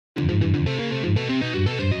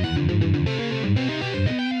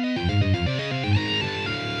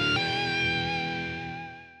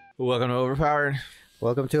Welcome to Overpowered.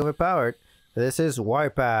 Welcome to Overpowered. This is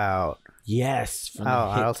WipeOut. Yes.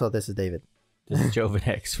 Also, this is David. This is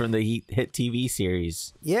Jovinax from the hit TV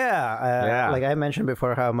series. Yeah. Like I mentioned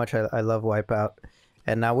before how much I love WipeOut.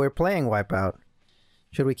 And now we're playing WipeOut.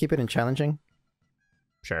 Should we keep it in challenging?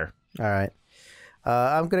 Sure. All right.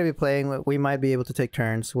 I'm going to be playing. We might be able to take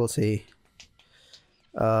turns. We'll see.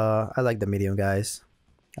 I like the medium guys.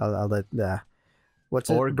 I'll let the... What's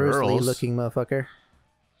or it? Bruce girls. Lee looking motherfucker.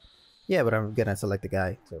 Yeah, but I'm gonna select the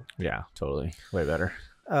guy. So. Yeah, totally. Way better.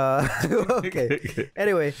 Okay.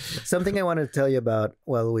 Anyway, something I wanted to tell you about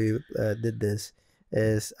while we did this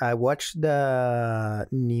is I watched the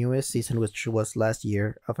newest season, which was last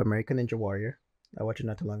year, of American Ninja Warrior. I watched it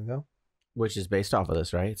not too long ago. Which is based off of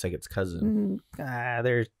this, right? It's like its cousin.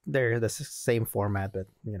 They're the same format, but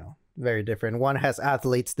you know, very different. One has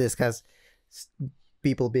athletes. This has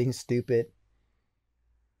people being stupid.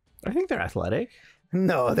 I think they're athletic.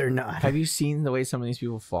 No, they're not. Have you seen the way some of these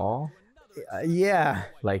people fall? Yeah.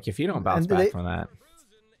 Like, if you don't bounce back from that.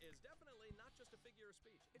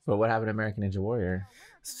 But what happened to American Ninja Warrior?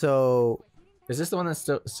 So... Is this the one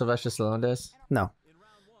that Sylvester Stallone does? No.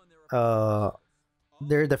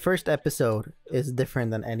 The first episode is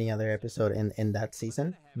different than any other episode in that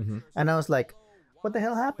season. Mm-hmm. And I was like, what the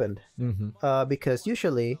hell happened? Mm-hmm. Because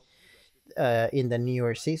usually in the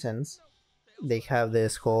newer seasons, they have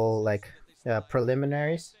this whole, like...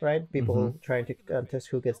 preliminaries, right? People trying to contest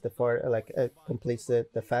who gets the completes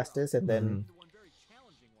it the fastest, and then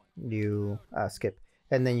you skip,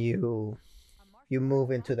 and then you move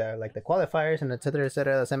into the qualifiers and etc.,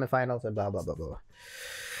 the semifinals, and blah blah blah blah.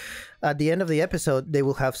 At the end of the episode, they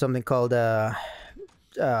will have something called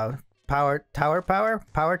power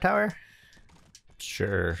tower.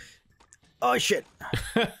 Sure. Oh shit.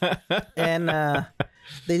 And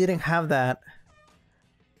they didn't have that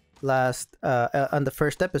last on the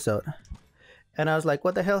first episode, and I was like,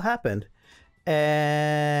 what the hell happened?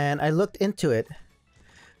 And I looked into it.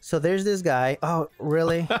 So there's this guy. Oh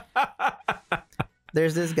really?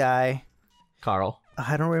 There's this guy, Carl.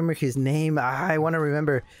 I don't remember his name. I want to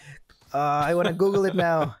remember. I want to Google it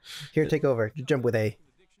now. Here, take over. Jump with A.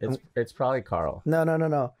 It's probably Carl.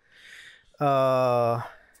 No.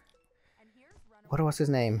 What was his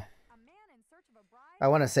name? I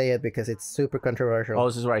want to say it because it's super controversial. Oh,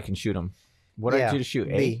 this is where I can shoot him. What did I do to shoot?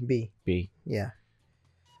 A? B. Yeah.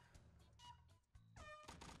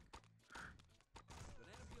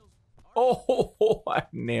 Oh, I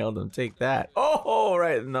nailed him. Take that. Oh,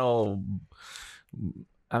 right. No.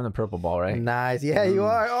 I'm the purple ball, right? Nice. Yeah, you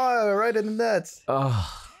are. Oh, right in the nuts.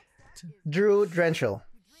 Oh. Drew Drenchell.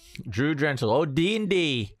 Oh,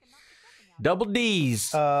 D&D. Double D's.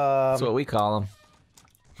 That's what we call him.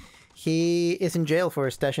 He is in jail for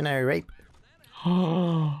stationary rape.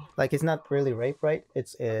 Like, it's not really rape, right?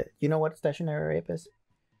 It's you know what stationary rape is?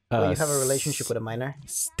 Well, you have a relationship with a minor.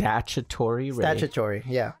 Statutory rape. Statutory,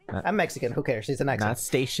 yeah. I'm Mexican. Who cares? It's an accent. Not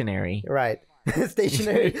stationary. Right.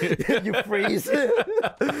 Stationary. You freeze.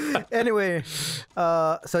 Anyway,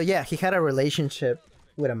 so yeah, he had a relationship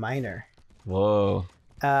with a minor. Whoa.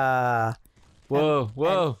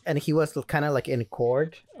 Whoa. And he was kind of like in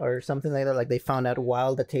court or something like that. Like they found out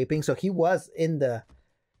while the taping. So he was in the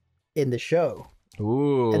show.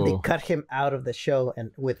 Ooh. And they cut him out of the show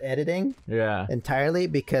and with editing. Yeah. Entirely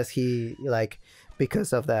because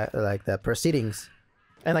because of that, like the proceedings.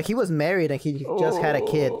 And like he was married and he just had a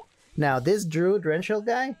kid. Now this Drew Drenchell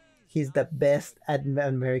guy, he's the best at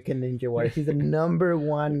American Ninja Warrior. He's the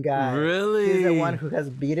 #1 guy. Really? He's the one who has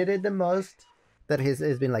beaten it the most. That has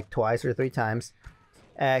been like twice or 3 times.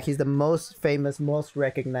 He's the most famous, most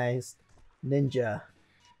recognized ninja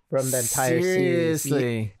from the entire series.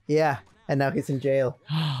 Seriously? Yeah, and now he's in jail.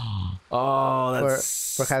 Oh,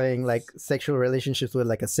 that's... for having like sexual relationships with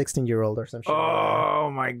like a 16-year-old or some shit.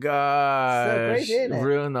 Oh my god! So crazy, isn't it?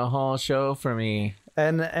 Ruined the whole show for me.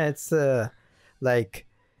 And it's like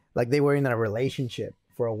they were in a relationship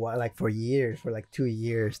for a while, like for years, for like 2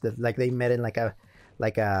 years. That like they met in like a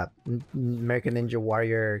American Ninja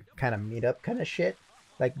Warrior kind of meetup kind of shit.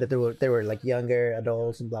 Like that they were like younger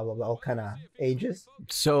adults and blah blah blah, all kind of ages.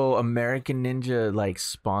 So American Ninja like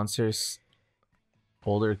sponsors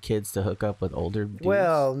older kids to hook up with older dudes?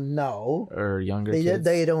 Well, no. Or younger kids?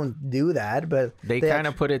 They don't do that, but they kind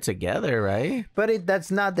of put it together, right? But that's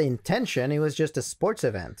not the intention. It was just a sports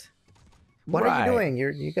event. What are you doing?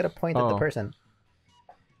 You got to point at the person.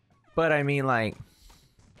 But I mean, like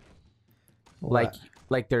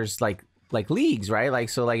there's like like leagues, right? Like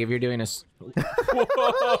so, like if you're doing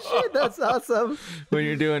Oh, shit, that's awesome. when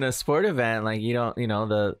you're doing a sport event, like you don't,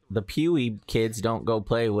 the Pee-wee kids don't go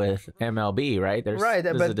play with MLB, right? There's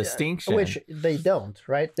a distinction. Which they don't,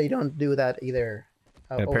 right? They don't do that either.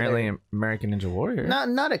 Apparently, American Ninja Warrior.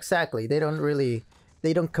 Not exactly. They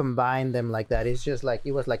don't combine them like that. It's just like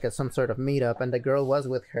it was like some sort of meetup, and the girl was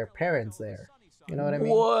with her parents there. You know what I mean?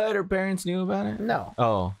 What? Her parents knew about it? No.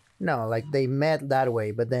 Oh. No, like they met that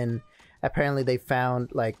way, but then apparently they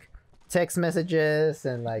found like text messages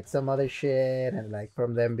and like some other shit, and like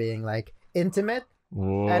from them being like intimate.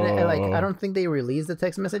 Whoa. And like I don't think they released the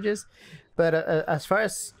text messages, but as far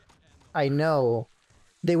as I know,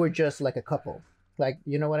 they were just like a couple. Like,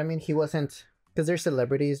 you know what I mean? He wasn't, because they're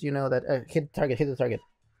celebrities, that hit the target.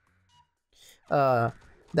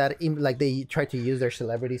 Like they try to use their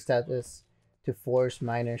celebrity status to force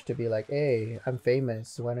minors to be like, hey, I'm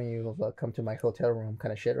famous, why don't you come to my hotel room,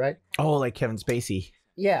 kind of shit, right? Oh, like Kevin Spacey.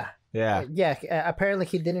 Yeah. Yeah. Apparently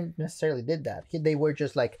he didn't necessarily did that. They were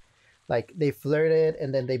just like they flirted,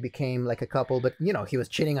 and then they became like a couple, but he was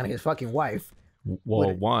cheating on his fucking wife.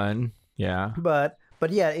 Well, yeah. But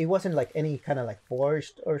yeah, it wasn't like any kind of like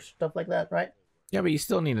forced or stuff like that, right? Yeah, but you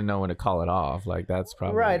still need to know when to call it off. Like that's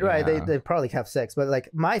probably right. Yeah. They probably have sex, but like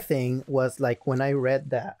my thing was like when I read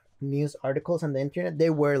that news articles on the internet, they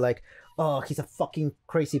were like, oh, he's a fucking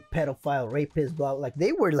crazy pedophile, rapist, blah. Like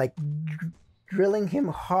they were like drilling him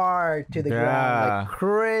hard to the ground, like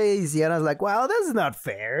crazy, and I was like, wow, that's not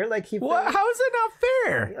fair. Like what? How is it not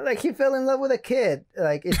fair? Like he fell in love with a kid.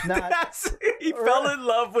 Like it's not. He fell in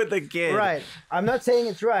love with a kid. Right. I'm not saying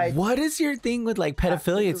it's right. What is your thing with like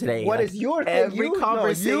pedophilia today? What like, is your thing? Every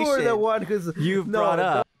conversation you were the one you've brought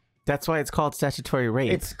up. That's why it's called statutory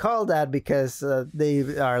rape. It's called that because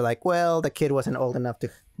they are like, well, the kid wasn't old enough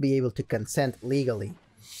to be able to consent legally.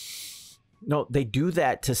 No, they do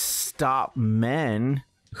that to stop men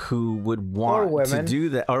who would want to do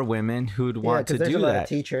that, or women who would want to do that. There's a lot of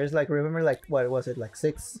teachers. Like, remember, like, what was it, like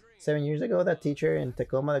 6-7 years ago? That teacher in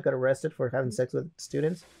Tacoma that got arrested for having sex with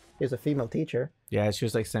students. He was a female teacher. Yeah, she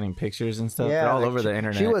was like sending pictures and stuff. Yeah, they're all like over the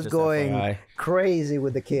internet. She was going crazy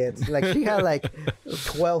with the kids. Like she had like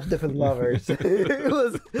 12 different lovers. It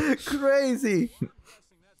was crazy.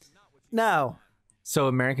 Now, so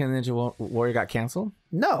American Ninja Warrior got canceled?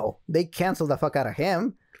 No, they canceled the fuck out of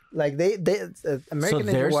him. Like American so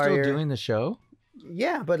they're Ninja Warrior still doing the show?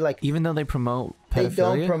 Yeah, but like even though they promote pedophilia? They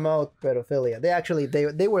don't promote pedophilia. They actually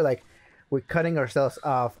they were like, we're cutting ourselves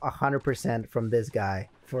off 100% from this guy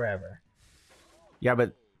forever. Yeah,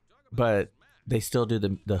 but they still do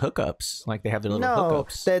the hookups. Like they have their little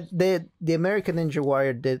hookups. No, the American Ninja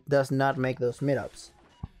Warrior does not make those meetups.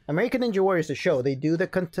 American Ninja Warrior is a show. They do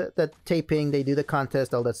the taping, they do the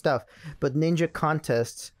contest, all that stuff. But ninja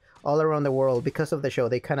contests all around the world, because of the show,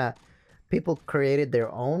 people created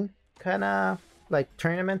their own kind of like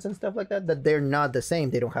tournaments and stuff like that. That they're not the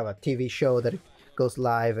same. They don't have a TV show that goes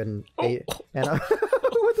live and what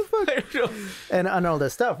the fuck and all that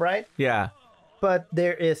stuff, right? Yeah. But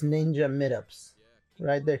there is ninja meetups,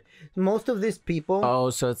 right? There, most of these people. Oh,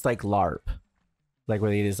 so it's like LARP. Like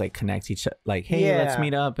where they just like connect each other, like, hey, let's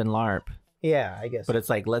meet up in LARP. Yeah, I guess. But it's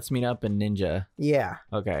like, let's meet up in Ninja. Yeah.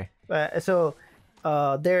 Okay. So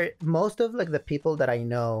most of like the people that I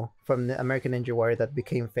know from the American Ninja Warrior that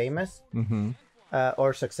became famous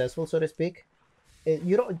or successful, so to speak,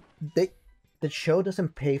 the show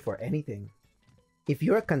doesn't pay for anything. If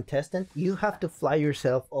you're a contestant, you have to fly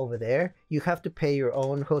yourself over there. You have to pay your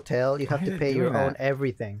own hotel. You have to pay your own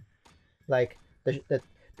everything. Like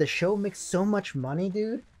the show makes so much money,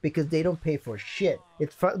 dude, because they don't pay for shit.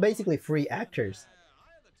 It's basically free actors.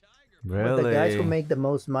 Really? But the guys who make the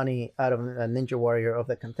most money out of a Ninja Warrior, of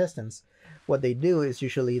the contestants, what they do is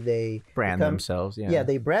usually they brand themselves. Yeah,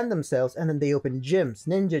 they brand themselves, and then they open gyms,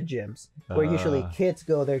 ninja gyms, where usually kids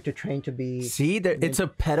go there to train to be. See, it's a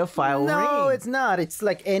pedophile No, ring. it's not. It's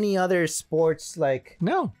like any other sports. Like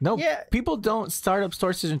no. Yeah. People don't start up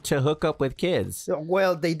stores to hook up with kids.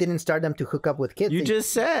 Well, they didn't start them to hook up with kids. You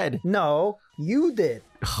just said. No, you did.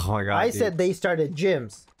 Oh my god! I said they started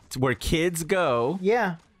gyms. It's where kids go.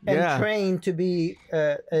 Yeah. And train to be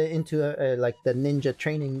into like the ninja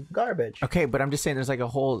training garbage. Okay, but I'm just saying there's like a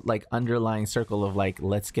whole like underlying circle of like,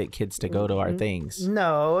 let's get kids to go to our things.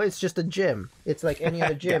 No, it's just a gym. It's like any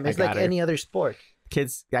other gym. It's like any other sport.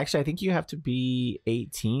 Kids, actually, I think you have to be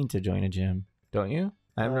 18 to join a gym, don't you?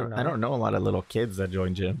 I don't know a lot of little kids that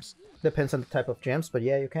join gyms. Depends on the type of gyms, but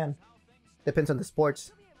yeah, you can. Depends on the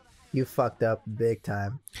sports. You fucked up big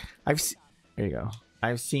time. Here you go.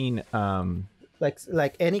 I've seen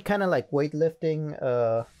like any kind of like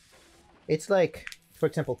weightlifting, it's like, for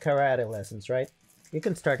example, karate lessons, right? You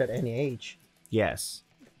can start at any age. Yes.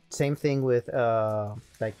 Same thing with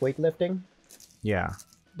like weightlifting. Yeah.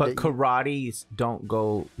 But karates don't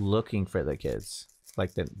go looking for the kids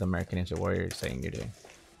like the American Ninja Warrior is saying you do.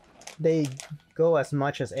 They go as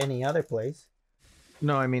much as any other place.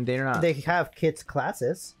 No, I mean they're not. They have kids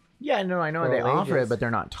classes. Yeah, no, I know they all offer ages. it, but they're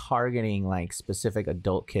not targeting like specific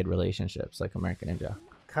adult-kid relationships like American Ninja.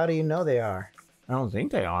 How do you know they are? I don't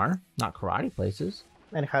think they are. Not karate places.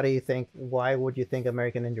 And how do you think? Why would you think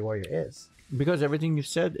American Ninja Warrior is? Because everything you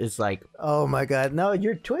said is like. Oh my God! No,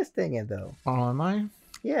 you're twisting it though. Oh, am I?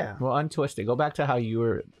 Yeah. Well, untwist it. Go back to how you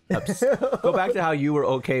were. Go back to how you were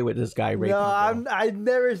okay with this guy raping. No, I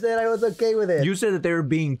never said I was okay with it. You said that they were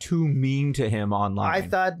being too mean to him online. I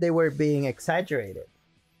thought they were being exaggerated.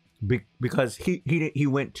 Because he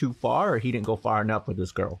went too far, or he didn't go far enough with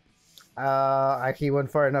this girl. He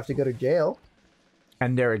went far enough to go to jail.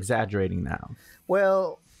 And they're exaggerating now.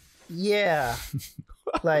 Well, yeah.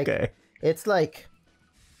 Like okay. It's like,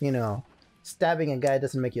 you know, stabbing a guy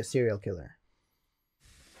doesn't make you a serial killer.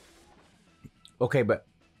 Okay, but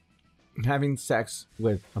having sex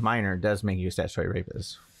with a minor does make you a statutory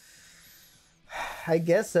rapist. I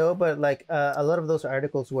guess so, but like a lot of those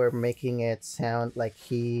articles were making it sound like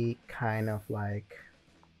he kind of like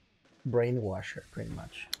brainwashed her, pretty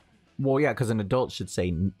much. Well, yeah, because an adult should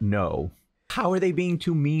say no. How are they being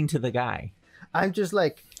too mean to the guy? I'm just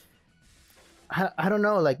like, I don't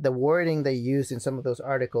know, like the wording they used in some of those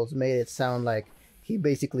articles made it sound like he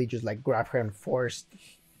basically just like grabbed her and forced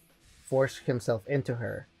himself into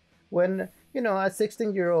her. When, you know, a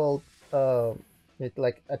 16-year-old,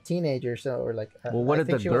 like a teenager, so, or like. Well, what did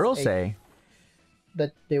the girl say?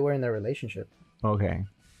 That they were in a relationship. Okay.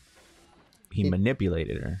 He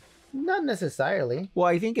manipulated her. Not necessarily. Well,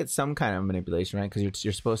 I think it's some kind of manipulation, right? Because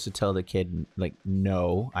you're supposed to tell the kid, like,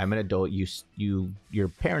 no, I'm an adult. Your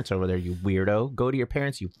parents are over there, you weirdo. Go to your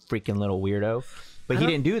parents, you freaking little weirdo. But he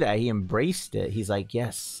didn't do that. He embraced it. He's like,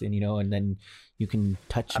 yes, and you know, and then you can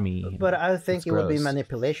touch me. But I think it would be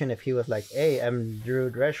manipulation if he was like, hey, I'm Drew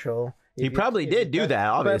Dreschel. He probably did do that,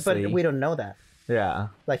 obviously. But we don't know that. Yeah.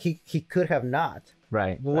 Like he could have not.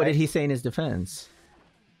 Right. Well, what did he say in his defense?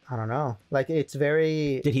 I don't know. Like it's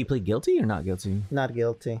very. Did he plead guilty or not guilty? Not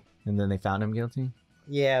guilty. And then they found him guilty?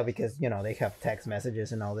 Yeah, because you know they have text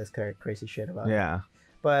messages and all this crazy shit about it. Yeah.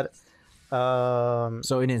 But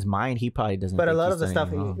so in his mind he probably doesn't. But a lot of the stuff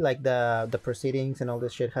like the proceedings and all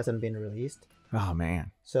this shit hasn't been released. Oh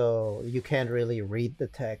man. So you can't really read the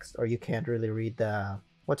text, or you can't really read the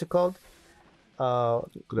what's it called? The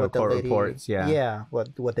court reports, yeah. Yeah,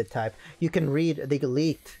 what they type. You can read. They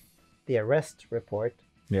leaked the arrest report.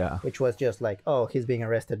 Yeah. Which was just like, oh, he's being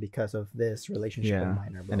arrested because of this relationship with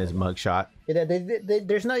minor. And his mugshot.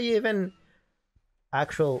 There's not even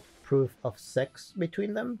actual proof of sex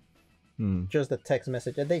between them. Just the text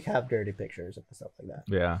message. And they have dirty pictures and stuff like that.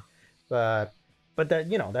 Yeah. But that,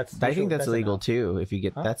 you know, that's. I think that's illegal too. If you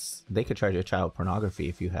get they could charge you child pornography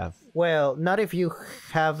if you have. Well, not if you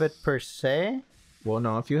have it per se. Well,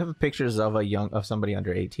 no, if you have pictures of somebody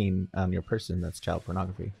under 18 on your person, that's child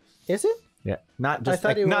pornography. Is it? Yeah, not just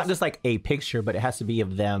like a picture, but it has to be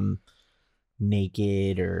of them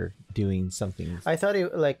naked or doing something. I thought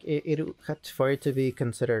it had, for it to be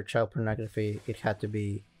considered child pornography, it had to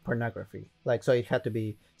be pornography. Like, so it had to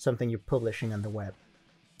be something you're publishing on the web.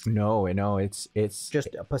 No, it's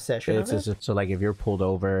just a possession of it? So like if you're pulled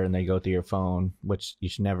over and they go through your phone, which you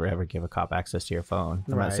should never ever give a cop access to your phone.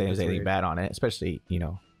 I'm not saying there's anything bad on it, especially, you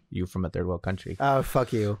know, you from a third world country. Oh,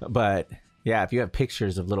 fuck you. But yeah, if you have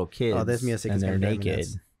pictures of little kids this music and is they're naked,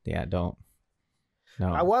 yeah, don't.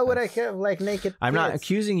 No. Why would I have like naked kids? I'm not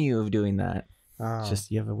accusing you of doing that. It's just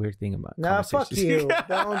you have a weird thing about fuck you.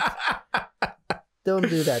 Don't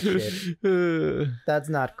do that shit. That's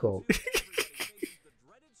not cool.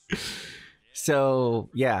 So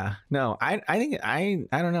yeah, no, I think I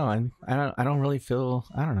don't know. I don't really feel.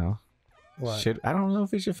 I don't know. What? I don't know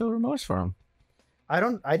if we should feel remorse for him. I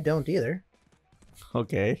don't either.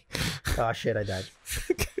 Okay. Oh shit! I died.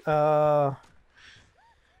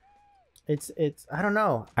 It's I don't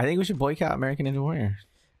know. I think we should boycott American Ninja Warrior.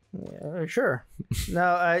 Sure. No,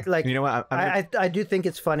 I like. You know what? I do think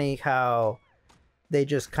it's funny how they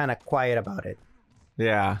just kind of quiet about it.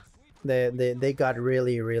 Yeah. They got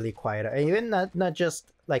really quiet. Even not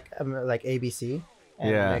just like ABC and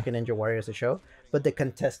American Ninja Warrior as a show, but the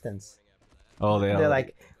contestants. Oh, they're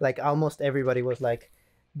like almost everybody was like,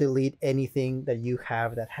 delete anything that you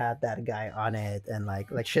have that had that guy on it and like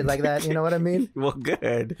shit like that. You know what I mean? Well,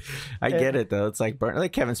 good. I get it though. It's like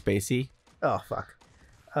Kevin Spacey. Oh fuck.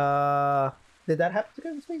 Did that happen to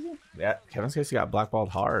Kevin Spacey? Yeah, Kevin Spacey got blackballed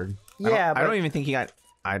hard. Yeah, I don't even think he got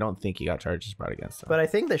I don't think he got charges brought against him. But I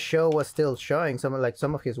think the show was still showing some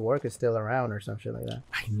of his work is still around or some shit like that.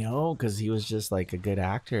 I know, because he was just like a good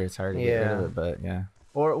actor. It's hard to get rid of it, but yeah.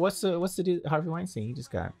 Or what's the dude Harvey Weinstein? He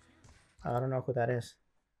just got. I don't know who that is.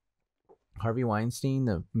 Harvey Weinstein,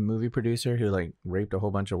 the movie producer who like raped a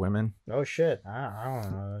whole bunch of women. Oh shit! I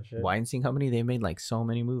don't know that shit. Weinstein Company. They made like so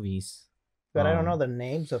many movies. But I don't know the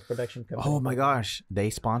names of production companies. Oh my gosh, they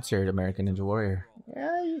sponsored American Ninja Warrior.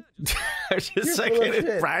 Yeah, Just like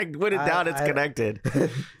Brag put it down. It's connected.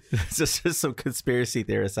 It's just some conspiracy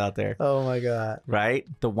theorists out there. Oh my god! Right,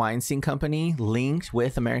 the Weinstein Company linked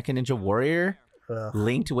with American Ninja Warrior,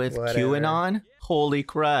 linked with QAnon. Holy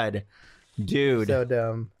crud, dude! So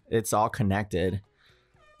dumb. It's all connected.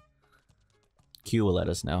 Q will let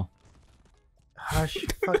us know. Hush,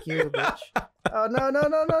 fuck you, bitch. Oh, no.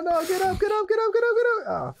 Get up.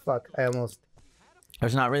 Oh, fuck. I almost...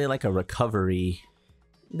 There's not really like a recovery.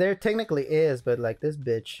 There technically is, but like this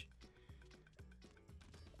bitch.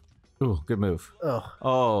 Ooh, good move. Ugh.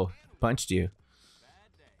 Oh, punched you.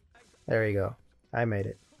 There you go. I made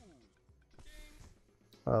it.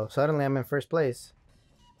 Oh, suddenly I'm in first place.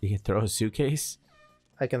 You can throw a suitcase?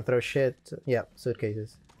 I can throw shit. Yeah,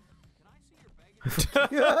 suitcases.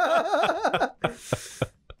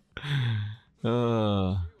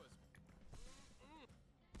 All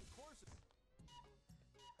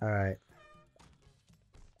right.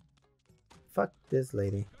 Fuck this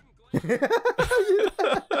lady.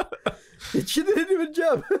 She didn't even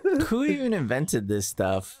jump. Who even invented this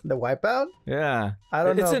stuff? The WipeOut? Yeah. I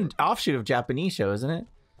don't know. It's an offshoot of Japanese show, isn't it?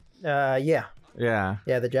 Yeah. Yeah.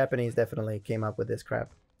 Yeah, the Japanese definitely came up with this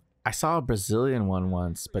crap. I saw a Brazilian one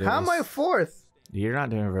once, but How am I fourth? You're not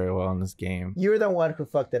doing very well in this game. You're the one who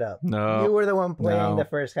fucked it up. No. You were the one playing the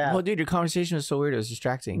first half. Well, dude, your conversation was so weird. It was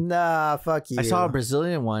distracting. Nah, fuck you. I saw a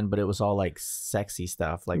Brazilian one, but it was all like sexy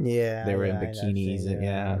stuff. Like they were in bikinis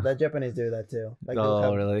and The Japanese do that too. Like they'll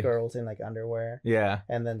have really? girls in like underwear. Yeah.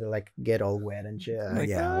 And then they like get all wet and shit. Like,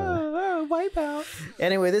 WipeOut.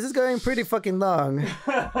 Anyway, this is going pretty fucking long.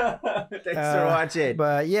 Thanks for watching.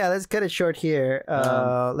 But yeah, let's cut it short here.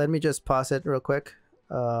 Let me just pause it real quick.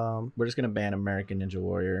 We're just gonna ban American Ninja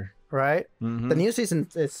Warrior. Right? Mm-hmm. The new season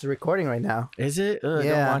is recording right now. Is it? Yeah.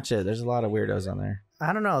 Don't watch it. There's a lot of weirdos on there.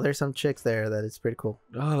 I don't know. There's some chicks there that it's pretty cool.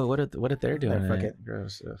 Oh, what if they're doing? Fuck it.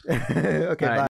 Gross. Okay, bye.